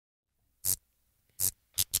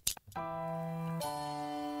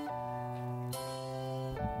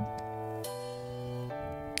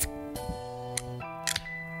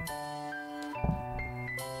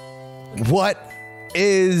What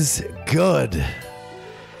is good?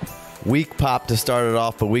 Weak pop to start it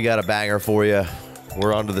off, but we got a banger for you.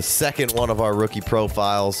 We're on to the second one of our rookie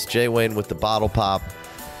profiles. Jay Wayne with the bottle pop.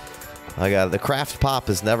 I got the craft pop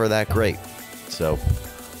is never that great. So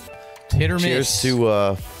hit or cheers miss.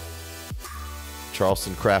 To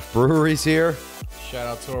Charleston Craft Breweries here. Shout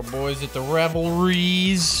out to our boys at the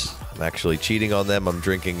Revelries. I'm actually cheating on them. I'm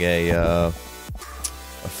drinking a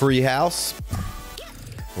Free House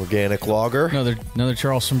organic lager. Another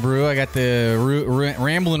Charleston brew. I got the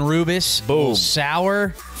Ramblin' Rubus. Boom.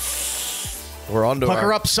 Sour. We're on to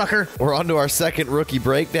Pucker up, sucker. We're on to our second rookie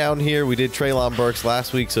breakdown here. We did Treylon Burks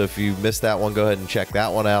last week, so if you missed that one, go ahead and check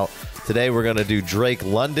that one out. Today we're going to do Drake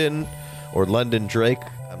London or London Drake.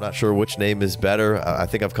 I'm not sure which name is better. I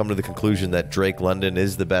think I've come to the conclusion that Drake London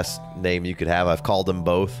is the best name you could have. I've called them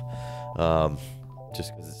both.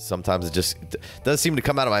 Just because sometimes it just does seem to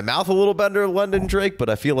come out of my mouth a little better, London Drake, but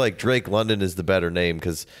I feel like Drake London is the better name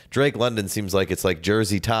because Drake London seems like it's like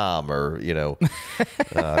Jersey Tom or, you know,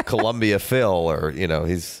 Columbia Phil or, you know,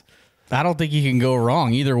 he's... I don't think you can go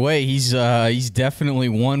wrong. Either way, he's definitely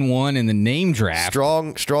 1-1 in the name draft.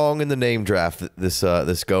 Strong in the name draft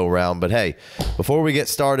this go around. But hey, before we get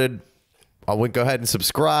started, I would go ahead and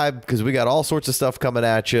subscribe because we got all sorts of stuff coming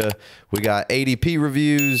at you. We got ADP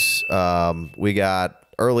reviews. We got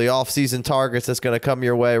early off-season targets that's going to come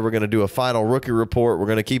your way. We're going to do a final rookie report. We're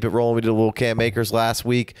going to keep it rolling. We did a little Cam Akers last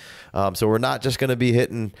week. So we're not just going to be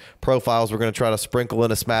hitting profiles. We're going to try to sprinkle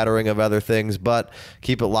in a smattering of other things, but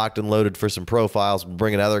keep it locked and loaded for some profiles. We're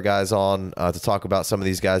bringing other guys on to talk about some of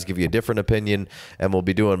these guys, give you a different opinion, and we'll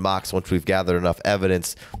be doing mocks once we've gathered enough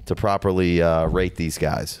evidence to properly rate these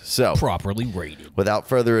guys. So properly rated. Without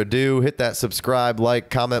further ado, hit that subscribe,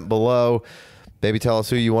 like, comment below. Maybe tell us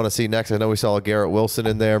who you want to see next. I know we saw Garrett Wilson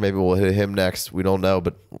in there. Maybe we'll hit him next. We don't know,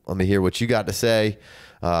 but let me hear what you got to say.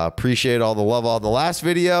 Appreciate all the love on the last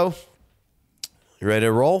video. You ready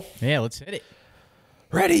to roll? Yeah, let's hit it.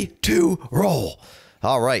 Ready to roll.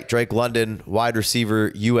 All right, Drake London, wide receiver,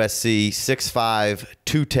 USC, 6'5",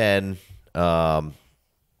 210.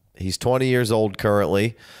 He's 20 years old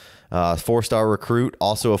currently. Four-star recruit,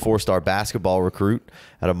 also a four-star basketball recruit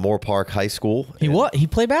at a Moore Park High School. He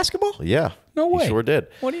played basketball? Yeah. No way. He sure did.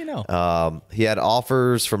 What do you know? He had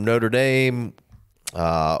offers from Notre Dame,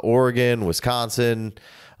 Oregon, Wisconsin,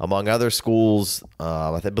 among other schools.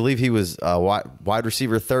 I believe he was wide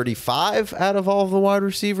receiver 35 out of all of the wide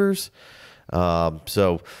receivers.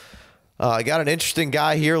 So I got an interesting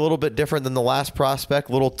guy here, a little bit different than the last prospect,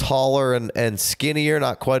 a little taller and skinnier,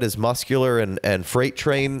 not quite as muscular and freight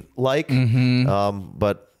train-like.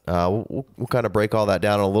 But we'll kind of break all that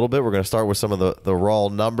down in a little bit. We're going to start with some of the raw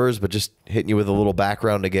numbers, but just hitting you with a little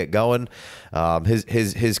background to get going.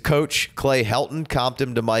 His coach, Clay Helton, comped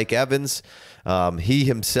him to Mike Evans. He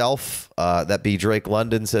himself, that be Drake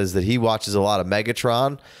London, says that he watches a lot of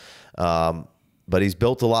Megatron, but he's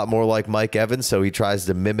built a lot more like Mike Evans, so he tries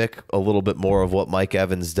to mimic a little bit more of what Mike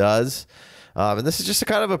Evans does. And this is just a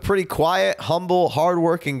kind of a pretty quiet, humble,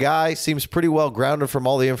 hardworking guy. Seems pretty well grounded from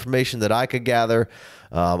all the information that I could gather.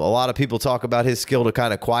 A lot of people talk about his skill to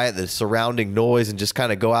kind of quiet the surrounding noise and just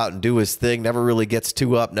kind of go out and do his thing. Never really gets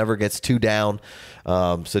too up, never gets too down.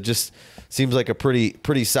 So just seems like a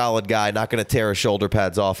pretty solid guy. Not going to tear his shoulder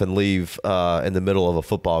pads off and leave in the middle of a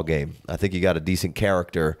football game. I think you got a decent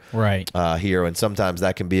character right here, and sometimes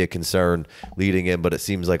that can be a concern leading in. But it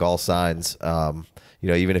seems like all signs. You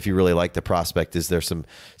know, even if you really like the prospect, is there some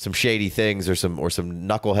shady things or some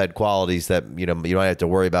knucklehead qualities that you might have to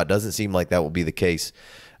worry about? Doesn't seem like that will be the case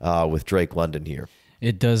with Drake London here.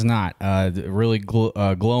 It does not. Really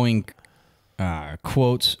glowing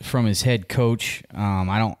quotes from his head coach.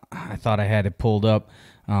 I thought I had it pulled up,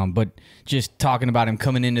 but just talking about him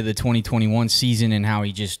coming into the 2021 season and how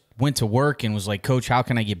he just went to work and was like, Coach, how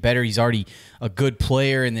can I get better? He's already a good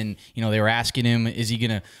player. And then, they were asking him, is he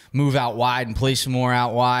going to move out wide and play some more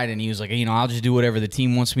out wide? And he was like, I'll just do whatever the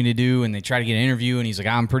team wants me to do. And they try to get an interview, and he's like,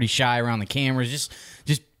 I'm pretty shy around the cameras. Just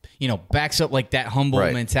backs up like that humble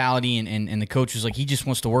mentality. And the coach was like, he just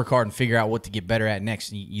wants to work hard and figure out what to get better at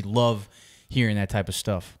next. And you love hearing that type of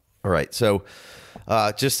stuff. All right. So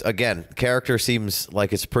just, again, character seems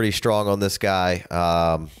like it's pretty strong on this guy.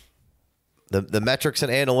 The metrics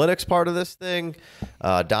and analytics part of this thing,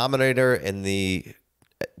 Dominator in the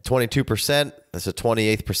 22%. That's a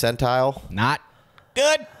 28th percentile. Not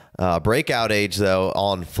good. Breakout age, though,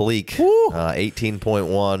 on fleek,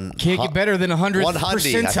 18.1. Can't get better than 100th percentile. I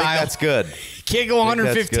think that's good. Can't go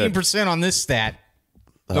 115% on this stat.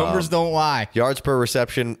 Numbers don't lie. Yards per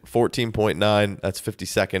reception, 14.9. That's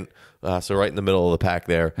 52nd. So right in the middle of the pack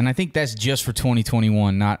there. And I think that's just for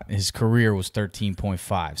 2021. Not his career was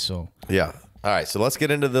 13.5. So yeah. All right, so let's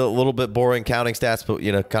get into the little bit boring counting stats, but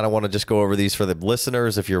kind of want to just go over these for the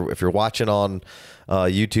listeners. If you're watching on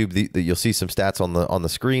YouTube, you'll see some stats on the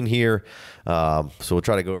screen here. So we'll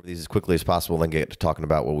try to go over these as quickly as possible, then get to talking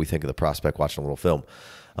about what we think of the prospect watching a little film.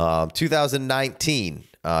 2019.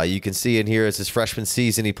 You can see in here it's his freshman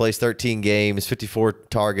season. He plays 13 games, 54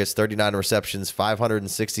 targets, 39 receptions,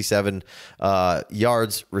 567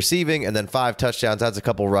 yards receiving, and then 5 touchdowns. That's a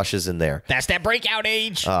couple rushes in there. That's that breakout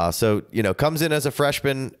age. So, comes in as a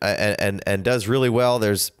freshman and does really well.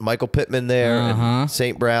 There's Michael Pittman there and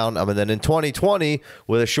St. Brown. And then in 2020,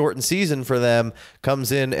 with a shortened season for them,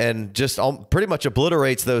 comes in and just pretty much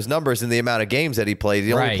obliterates those numbers in the amount of games that he played.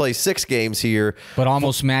 He only plays 6 games here. But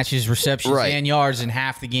almost matches receptions and yards in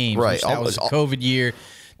half the games. Right. That was a COVID year.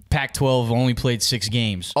 Pac-12 only played 6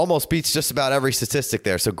 games. Almost beats just about every statistic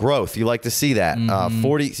there. So growth, you like to see that.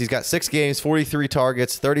 40. He's got 6 games, 43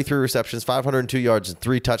 targets, 33 receptions, 502 yards, and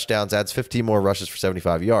 3 touchdowns. Adds 15 more rushes for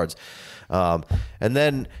 75 yards. And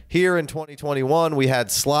then here in 2021, we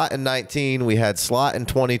had slot in 19, we had slot in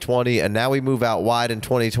 2020, and now we move out wide in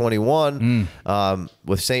 2021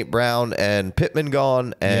 with St. Brown and Pittman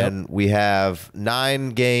gone, and we have 9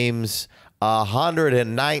 games,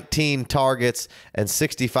 119 targets and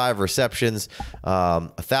 65 receptions,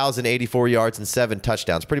 1,084 yards and 7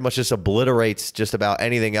 touchdowns. Pretty much just obliterates just about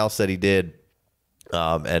anything else that he did,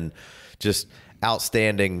 and just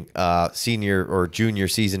outstanding senior or junior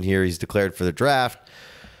season here. He's declared for the draft.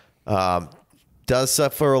 Does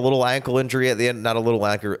suffer a little ankle injury at the end, not a little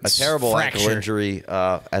ankle, a terrible ankle injury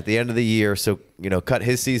at the end of the year. So, cut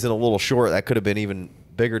his season a little short. That could have been even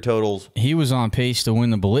bigger totals. He was on pace to win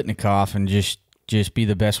the Biletnikoff and just be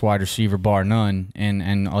the best wide receiver bar none,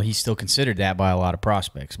 and he's still considered that by a lot of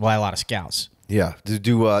prospects, by a lot of scouts. Yeah.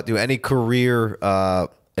 Do any career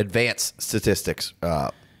advanced statistics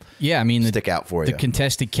yeah, I mean, stick out for you? The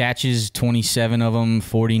contested catches, 27 of them,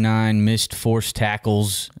 49 missed forced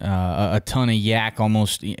tackles, a ton of yak,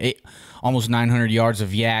 almost 900 yards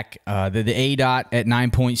of yak. The ADOT at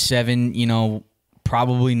 9.7,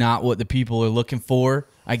 probably not what the people are looking for,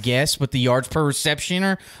 I guess, but the yards per reception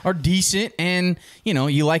are decent, and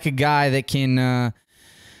you like a guy that can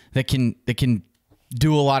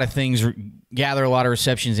do a lot of things, gather a lot of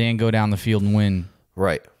receptions, and go down the field and win.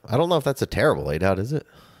 Right. I don't know if that's a terrible ADOT, is it?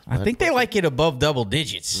 I think they like it above double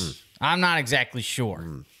digits. I'm not exactly sure.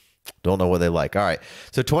 Don't know what they like. All right.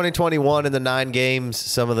 So 2021 in the 9 games,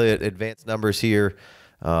 some of the advanced numbers here.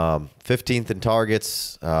 15th in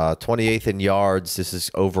targets, 28th in yards. This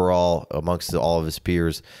is overall amongst all of his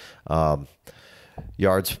peers.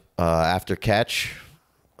 Yards after catch,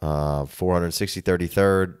 460,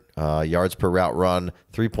 33rd. Yards per route run,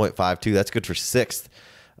 3.52. That's good for 6th.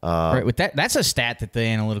 Right, with that's a stat that the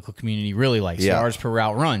analytical community really likes. Yards per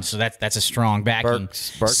route run. So that's a strong backing.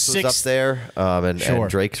 Burks was up there, and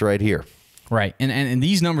Drake's right here. Right, and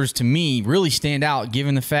these numbers to me really stand out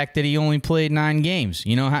given the fact that he only played 9 games.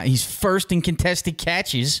 How he's first in contested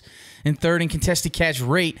catches and third in contested catch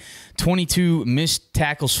rate, 22 missed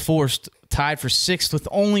tackles forced, tied for 6th with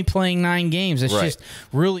only playing 9 games. That's just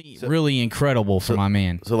really incredible for my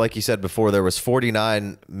man. So like you said before, there was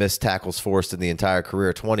 49 missed tackles forced in the entire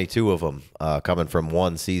career, 22 of them coming from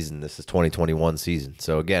one season. This is 2021 season.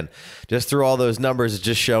 So again, just through all those numbers, it's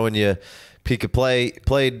just showing you he could played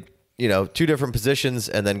 2 different positions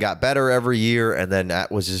and then got better every year, and then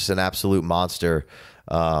that was just an absolute monster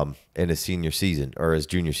in his senior season, or his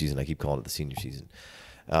junior season. I keep calling it the senior season.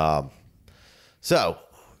 So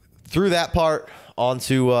through that part,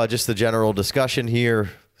 onto just the general discussion here.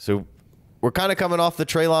 So we're kind of coming off the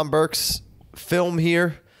Treylon Burks film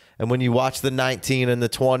here, and when you watch the 19 and the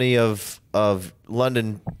 20 of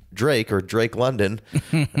London Drake, or Drake London,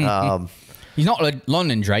 he's not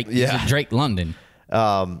London Drake. He's a Drake London.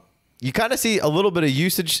 You kind of see a little bit of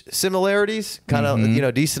usage similarities, kind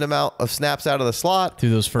of decent amount of snaps out of the slot through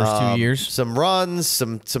those first 2 years. Some runs,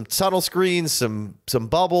 some tunnel screens, some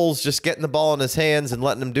bubbles, just getting the ball in his hands and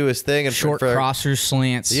letting him do his thing. And short crossers,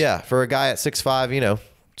 slants. Yeah, for a guy at 6'5",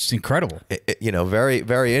 it's incredible. Very,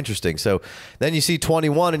 very interesting. So then you see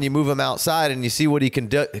 21 and you move him outside and you see what he can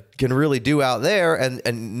really do out there,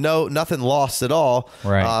 and nothing lost at all.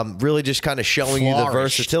 Right. Really just kind of showing you the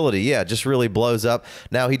versatility. Yeah, just really blows up.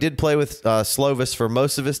 Now, he did play with Slovis for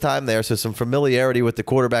most of his time there, so some familiarity with the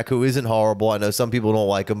quarterback, who isn't horrible. I know some people don't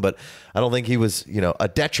like him, but I don't think he was a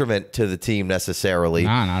detriment to the team necessarily.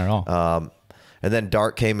 Nah, not at all. And then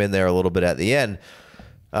Dart came in there a little bit at the end.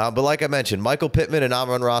 But like I mentioned, Michael Pittman and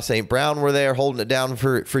Amon-Ra St. Brown were there holding it down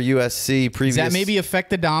for USC. Does that maybe affect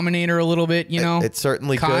the Dominator a little bit? You know, it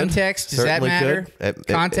certainly context. could. Does Certainly that matter?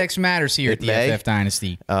 Context matters here at the FF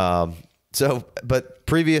Dynasty. But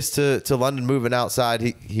previous to London moving outside,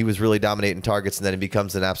 he was really dominating targets, and then he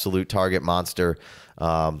becomes an absolute target monster,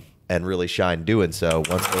 and really shined doing so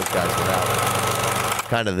once those guys went out.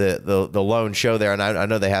 Kind of the lone show there, and I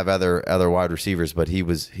know they have other wide receivers, but he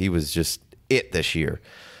was just it this year.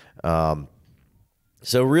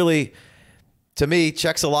 So really, to me,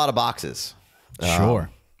 checks a lot of boxes. Sure.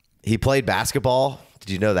 He played basketball. Did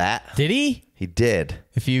you know that? Did he? He did.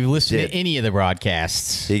 If you listen to any of the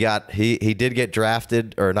broadcasts, he did get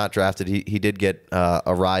drafted, or not drafted. He did get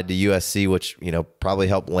a ride to USC, which probably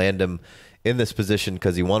helped land him in this position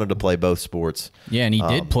because he wanted to play both sports. Yeah, and he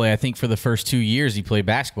did play. I think for the first 2 years he played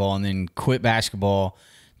basketball, and then quit basketball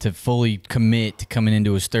to fully commit to coming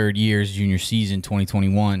into his third year, his junior season,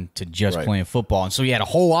 2021, to just playing football. And so he had a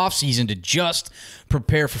whole offseason to just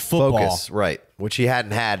prepare for football. Focus, right, which he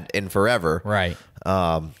hadn't had in forever. Right.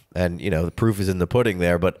 And the proof is in the pudding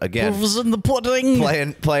there. But again, proof is in the pudding.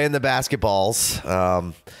 Playing the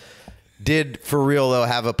basketballs did for real though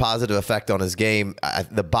have a positive effect on his game.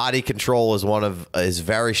 The body control is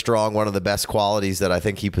very strong, one of the best qualities that I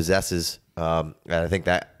think he possesses. And I think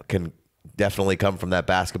that can definitely come from that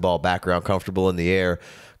basketball background. Comfortable in the air,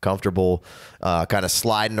 comfortable kind of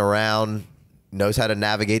sliding around, knows how to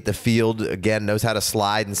navigate the field, again, knows how to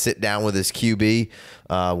slide and sit down with his QB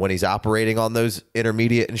when he's operating on those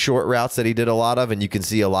intermediate and short routes that he did a lot of, and you can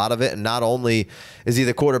see a lot of it. And not only is he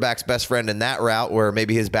the quarterback's best friend in that route, where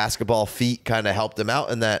maybe his basketball feet kind of helped him out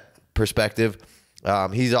in that perspective,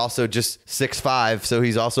 he's also just 6'5", so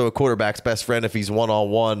he's also a quarterback's best friend if he's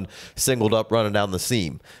one-on-one, singled up, running down the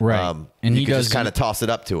seam. Right. And he does just kind of toss it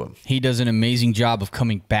up to him. He does an amazing job of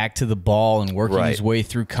coming back to the ball and working his way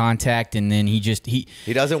through contact, and then he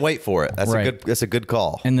doesn't wait for it. That's a good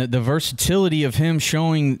call. And the versatility of him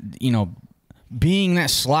showing, being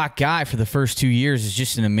that slot guy for the first 2 years is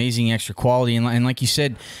just an amazing extra quality. And like you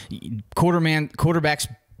said, quarterback's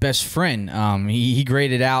best friend. He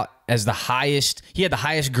graded out as the highest. He had the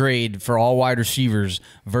highest grade for all wide receivers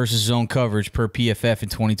versus zone coverage per PFF in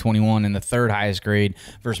 2021, and the third highest grade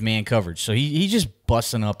versus man coverage. So he's just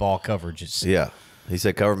busting up all coverages. Yeah, he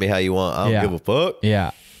said, "Cover me how you want. I don't give a fuck."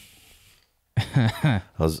 Yeah. I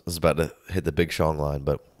was about to hit the Big Sean line,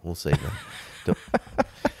 but we'll see.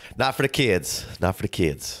 Not for the kids. Not for the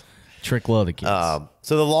kids. Trick love the kids.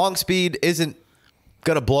 So the long speed isn't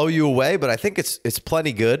going to blow you away, but I think it's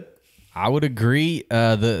plenty good. I would agree.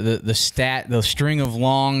 The string of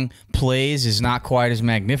long plays is not quite as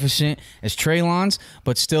magnificent as Treylon's,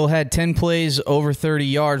 but still had 10 plays over 30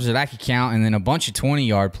 yards that I could count, and then a bunch of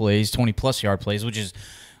 20-yard plays, 20-plus yard plays, which is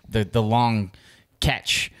the long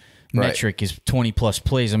catch metric is 20-plus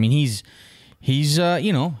plays. I mean, he's a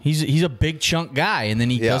big chunk guy, and then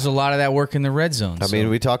he does a lot of that work in the red zone. I mean,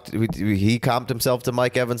 he comped himself to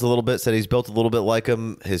Mike Evans a little bit, said he's built a little bit like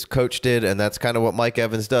him, his coach did, and that's kind of what Mike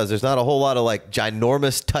Evans does. There's not a whole lot of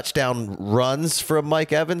ginormous touchdown runs from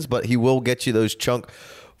Mike Evans, but he will get you those chunk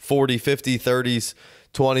 40, 50, 30s,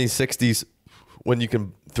 20s, 60s when you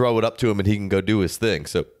can throw it up to him and he can go do his thing.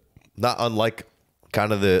 So not unlike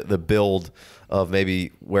kind of the build of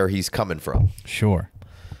maybe where he's coming from. Sure.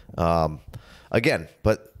 Again,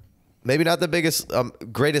 but maybe not the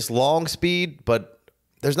greatest long speed, but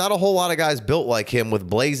there's not a whole lot of guys built like him with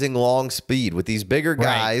blazing long speed with these bigger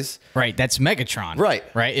guys. Right. That's Megatron. Right.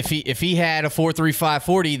 If he had a 4.35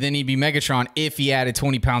 40, then he'd be Megatron if he added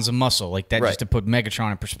 20 pounds of muscle. Like that, just to put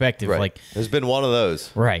Megatron in perspective. Right. Like there's been one of those.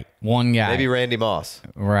 Right. One guy. Maybe Randy Moss.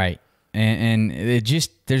 Right. And it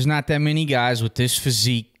just, there's not that many guys with this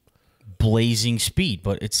physique, blazing speed,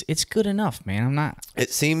 but it's good enough, man. I'm not.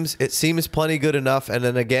 It seems plenty good enough. And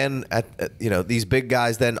then again, these big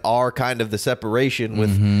guys then are kind of the separation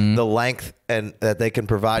with the length and that they can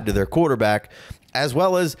provide to their quarterback, as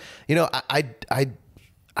well as I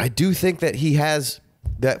do think that he has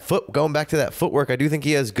that going back to that footwork. I do think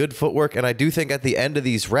he has good footwork, and I do think at the end of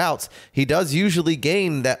these routes he does usually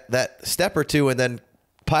gain that step or two, and then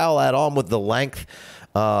pile that on with the length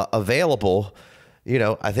available.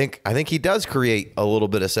 I think he does create a little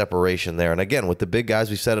bit of separation there. And again, with the big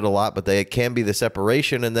guys, we've said it a lot, but they can be the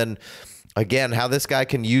separation. And then again, how this guy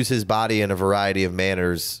can use his body in a variety of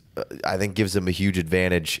manners, I think gives him a huge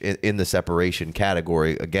advantage in the separation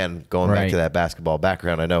category. Again, going back to that basketball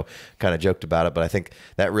background, I know kind of joked about it, but I think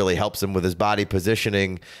that really helps him with his body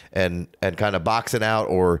positioning and kind of boxing out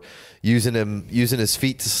or using his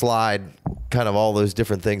feet to slide, kind of all those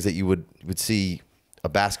different things that you would see a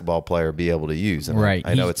basketball player be able to use. And right.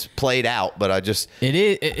 I know it's played out, but it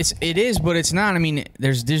is, but it's not. I mean,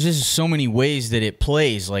 there's just so many ways that it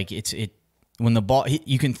plays. Like when the ball,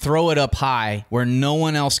 you can throw it up high where no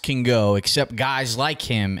one else can go except guys like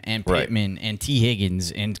him and Pittman and T.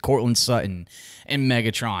 Higgins and Cortland Sutton and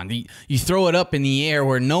Megatron. You throw it up in the air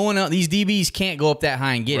where no one else, these DBs can't go up that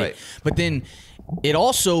high and get it. But then it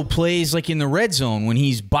also plays like in the red zone when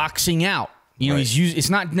he's boxing out. You know, it's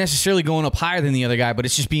not necessarily going up higher than the other guy, but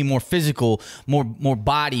it's just being more physical, more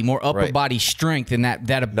body, more upper body strength, and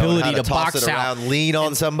that ability to box it out, around, lean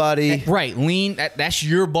on somebody. Right, lean. That's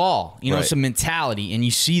your ball. You know, it's a mentality, and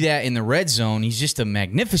you see that in the red zone. He's just a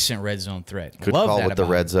magnificent red zone threat. Good Love call that with the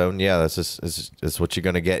about red him. zone. Yeah, that's what you're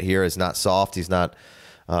going to get here. He's not soft. He's not.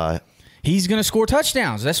 He's going to score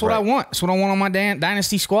touchdowns. That's what I want. That's what I want on my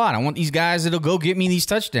Dynasty squad. I want these guys that'll go get me these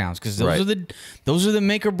touchdowns because those are the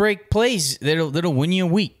make or break plays that'll win you a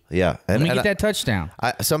week. Yeah, Let me get that touchdown.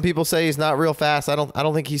 Some people say he's not real fast. I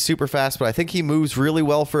don't think he's super fast, but I think he moves really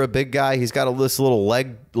well for a big guy. He's got this little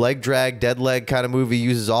leg drag, dead leg kind of move he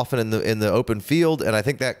uses often in the open field, and I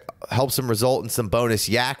think that helps him result in some bonus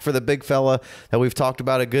yak for the big fella that we've talked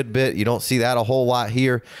about a good bit. You don't see that a whole lot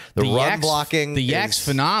here. The run blocking, the yak's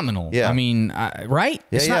phenomenal. Yeah. I mean, right?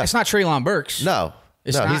 It's not Treylon Burks. No.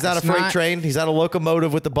 He's not a freight train. He's not a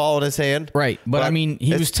locomotive with the ball in his hand. Right. But I mean,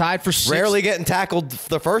 he was tied for sixth. Rarely getting tackled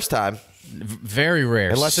the first time. Very rare.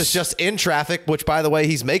 Unless it's just in traffic, which, by the way,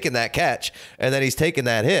 he's making that catch, and then he's taking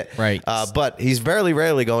that hit. Right. But he's very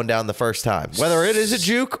rarely going down the first time. Whether it is a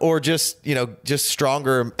juke or just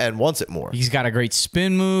stronger and wants it more. He's got a great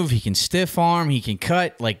spin move. He can stiff arm. He can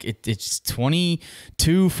cut. Like, it's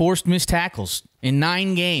 22 forced missed tackles in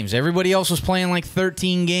 9 games. Everybody else was playing like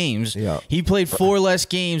 13 games. Yeah. He played 4 less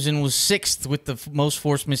games and was 6th with the most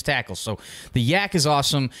forced missed tackles. So the yak is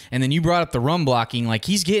awesome. And then you brought up the run blocking. Like,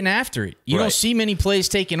 he's getting after it. You don't see many plays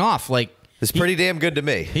taking off. Like, it's pretty damn good to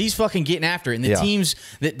me. He's fucking getting after it. And the teams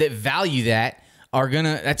that value that are going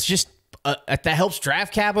to – that's just that helps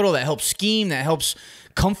draft capital. That helps scheme. That helps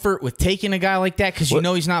comfort with taking a guy like that because you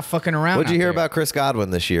know he's not fucking around. What did you hear about Chris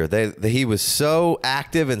Godwin this year? He was so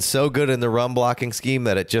active and so good in the run blocking scheme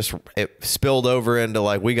that it spilled over into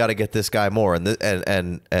like we got to get this guy more.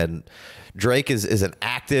 And Drake is an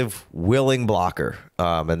active, willing blocker,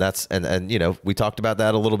 and you know we talked about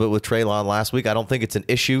that a little bit with Treylon last week. I don't think it's an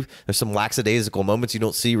issue. There's some lackadaisical moments. You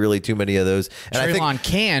don't see really too many of those. And Treylon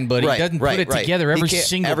can, but he doesn't put it together every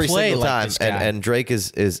single play time. Like this guy. And Drake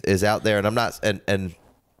is out there, and I'm not and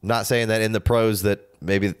not saying that in the pros that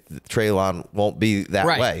maybe Treylon won't be that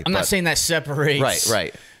way. I'm not saying that separates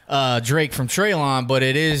Drake from Treylon, but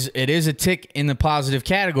it is a tick in the positive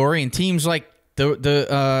category. And teams like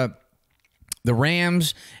the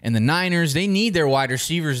Rams and the Niners, they need their wide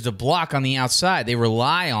receivers to block on the outside. They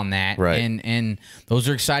rely on that, and those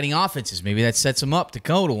are exciting offenses. Maybe that sets them up to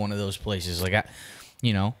go to one of those places. Like I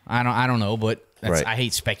don't know, but. I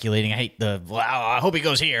hate speculating. I hate I hope he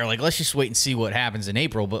goes here. Like, let's just wait and see what happens in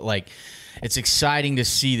April. But, like, it's exciting to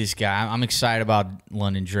see this guy. I'm excited about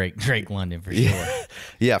Drake London for sure.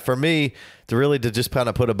 Yeah, for me, to just kind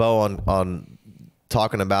of put a bow on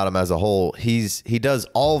talking about him as a whole, he does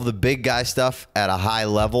all of the big guy stuff at a high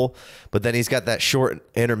level, but then he's got that short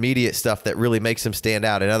intermediate stuff that really makes him stand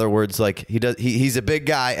out. In other words, like he's a big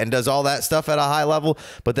guy and does all that stuff at a high level,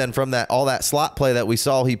 but then from all that slot play that we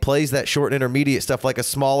saw, he plays that short intermediate stuff like a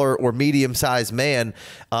smaller or medium sized man,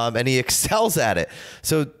 and he excels at it.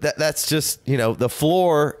 So that's just, the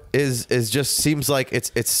floor is just seems like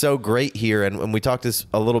it's so great here. And we talked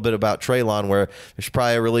a little bit about Treylon, where there's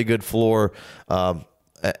probably a really good floor.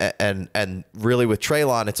 And really with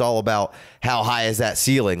Treylon, it's all about how high is that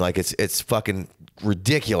ceiling. Like it's fucking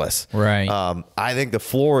ridiculous. Right. I think the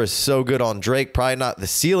floor is so good on Drake. Probably not the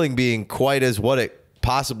ceiling being quite as what it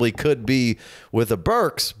possibly could be with a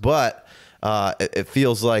Burks, but it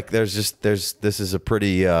feels like this is a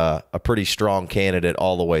pretty strong candidate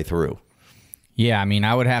all the way through. Yeah, I mean,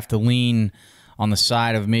 I would have to lean on the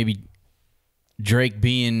side of maybe Drake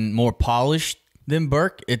being more polished than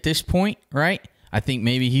Burke at this point, right? I think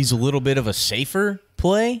maybe he's a little bit of a safer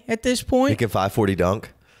play at this point. He can 540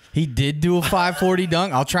 dunk. He did do a 540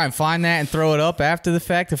 dunk. I'll try and find that and throw it up after the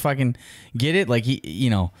fact if I can get it. Like,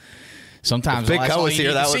 sometimes Big Co was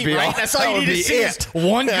here, that would be right? That's all you need to see is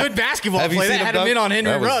one good basketball play. That had him in on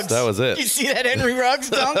Henry Ruggs. That was it. You see that Henry Ruggs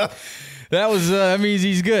dunk? That means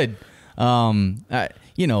he's good. A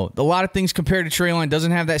lot of things compared to Treylon,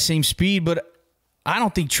 doesn't have that same speed, but I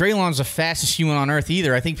don't think Treylon's the fastest human on earth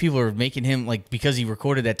either. I think people are making him like because he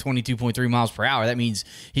recorded at 22.3 miles per hour. That means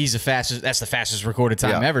he's the fastest. That's the fastest recorded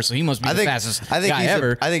time ever. So he must be the fastest guy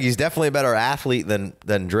ever. I think he's definitely a better athlete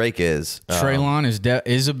than Drake is. Treylon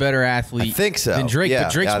is a better athlete. I think so. Than Drake, yeah,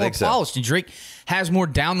 but Drake's yeah, more polished, and Drake has more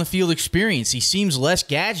down the field experience. He seems less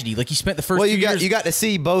gadgety. Like he spent the first 2 years. You got to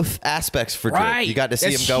see both aspects for Drake. Right. You got to see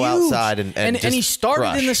That's him go huge. outside and he started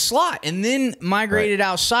crush. in the slot and then migrated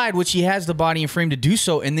outside, which he has the body and frame to do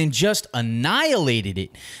so, and then just annihilated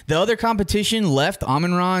it. The other competition left.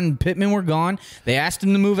 Amon-Ra and Pittman were gone. They asked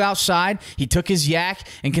him to move outside. He took his yak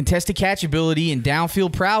and contested catch ability and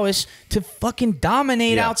downfield prowess to fucking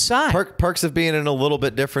dominate outside. Perks of being in a little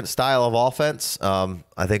bit different style of offense,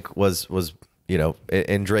 I think was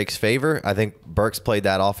in Drake's favor. I think Burks played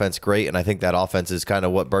that offense great, and I think that offense is kind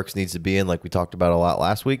of what Burks needs to be in, like we talked about a lot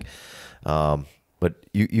last week. But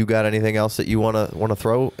you got anything else that you want to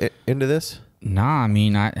throw into this? Nah, I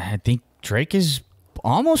mean, I think Drake is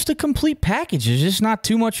almost a complete package. There's just not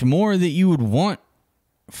too much more that you would want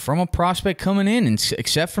from a prospect coming in, and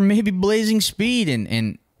except for maybe blazing speed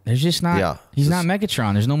and there's just not. Yeah, he's not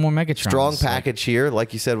Megatron. There's no more Megatron. Strong package here,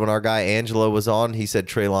 like you said. When our guy Angelo was on, he said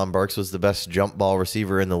Treylon Burks was the best jump ball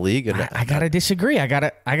receiver in the league. And I gotta disagree. I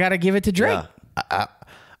gotta give it to Drake. Yeah,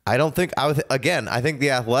 I don't think I think the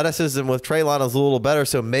athleticism with Treylon is a little better.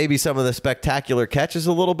 So maybe some of the spectacular catches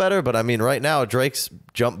a little better. But I mean, right now Drake's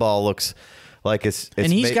jump ball looks like it's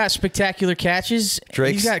and he's got spectacular catches.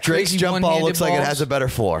 Drake's jump ball looks like it has a better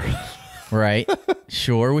floor. Right,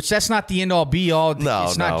 sure. Which that's not the end all be all. No,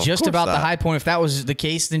 it's not just about the high point. If that was the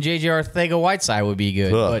case, then JJ Arcega-Whiteside would be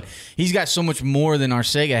good. But he's got so much more than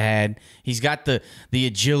Arcega had. He's got the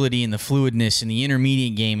agility and the fluidness and the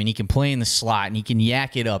intermediate game, and he can play in the slot and he can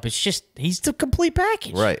yak it up. It's just he's the complete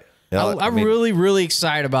package. Right. I'm really, really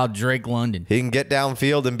excited about Drake London. He can get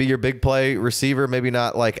downfield and be your big play receiver. Maybe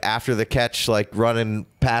not like after the catch, like running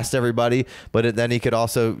past everybody, but then he could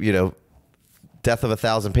also, death of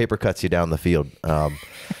 1,000 paper cuts you down the field.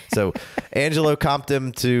 So Angelo comped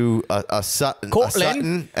him to a Sutton,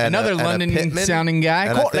 Cortland, and another London-sounding guy.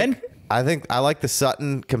 And Cortland. I think I like the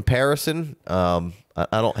Sutton comparison. I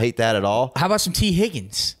don't hate that at all. How about some T.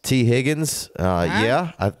 Higgins? T. Higgins,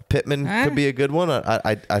 Pittman could be a good one.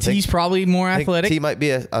 I think T's probably more athletic. T might be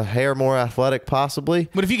a hair more athletic, possibly.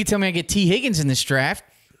 But if you could tell me I get T. Higgins in this draft,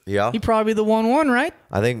 he'd probably be the 1-1, right?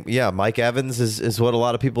 I think, Mike Evans is what a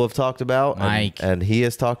lot of people have talked about. And he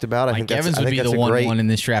has talked about. I think Evans would be the 1-1 in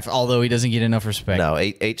this draft, although he doesn't get enough respect. No,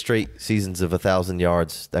 eight straight seasons of 1,000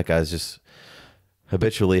 yards. That guy's just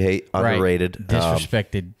habitually underrated.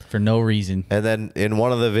 Disrespected for no reason. And then in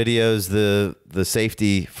one of the videos, the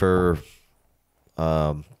safety for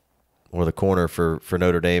or the corner for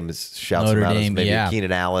Notre Dame shouts him out as maybe a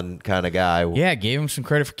Keenan Allen kind of guy. Yeah, gave him some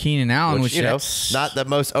credit for Keenan Allen, which not the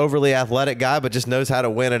most overly athletic guy, but just knows how to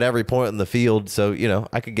win at every point in the field. So,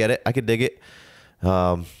 I could get it. I could dig it.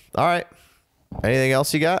 All right. Anything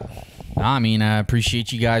else you got? I mean, I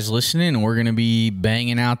appreciate you guys listening. We're going to be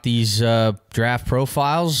banging out these draft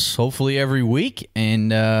profiles hopefully every week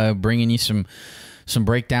and bringing you some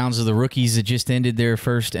breakdowns of the rookies that just ended their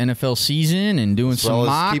first NFL season and doing some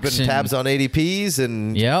mocks. Keeping tabs on ADPs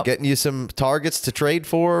and getting you some targets to trade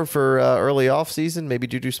for early offseason, maybe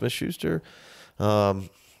Juju Smith-Schuster.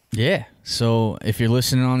 Yeah. So if you're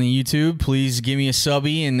listening on the YouTube, please give me a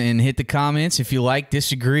subby and hit the comments. If you like,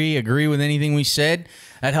 disagree, agree with anything we said,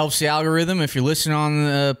 that helps the algorithm. If you're listening on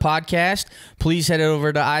the podcast, please head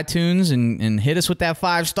over to iTunes and hit us with that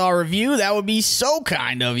 5-star review. That would be so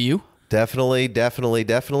kind of you. Definitely.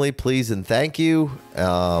 Please and thank you.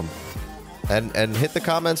 And hit the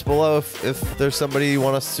comments below if there's somebody you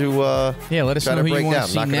want us to let us know who you want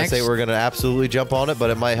to see next. I'm not going to say we're going to absolutely jump on it,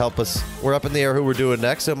 but it might help us. We're up in the air who we're doing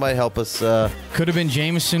next, so it might help us. Could have been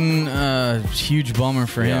Jameson. Huge bummer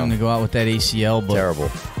for him to go out with that ACL. But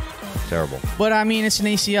Terrible. But, I mean, it's an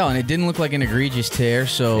ACL, and it didn't look like an egregious tear,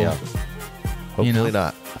 so. Hopefully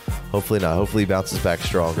not. Hopefully he bounces back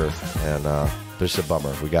stronger, and there's a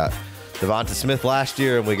bummer. We got Devonta Smith last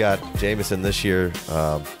year, and we got Jameson this year.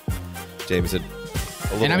 Jameson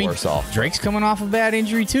a little worse off. Drake's coming off a bad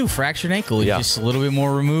injury, too. Fractured ankle. He's just a little bit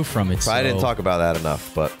more removed from it. Probably didn't talk about that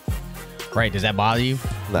enough, but. Right. Does that bother you?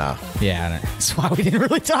 No. Yeah. That's why we didn't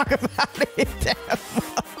really talk about it that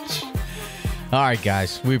much. All right,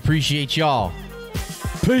 guys. We appreciate y'all.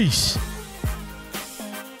 Peace.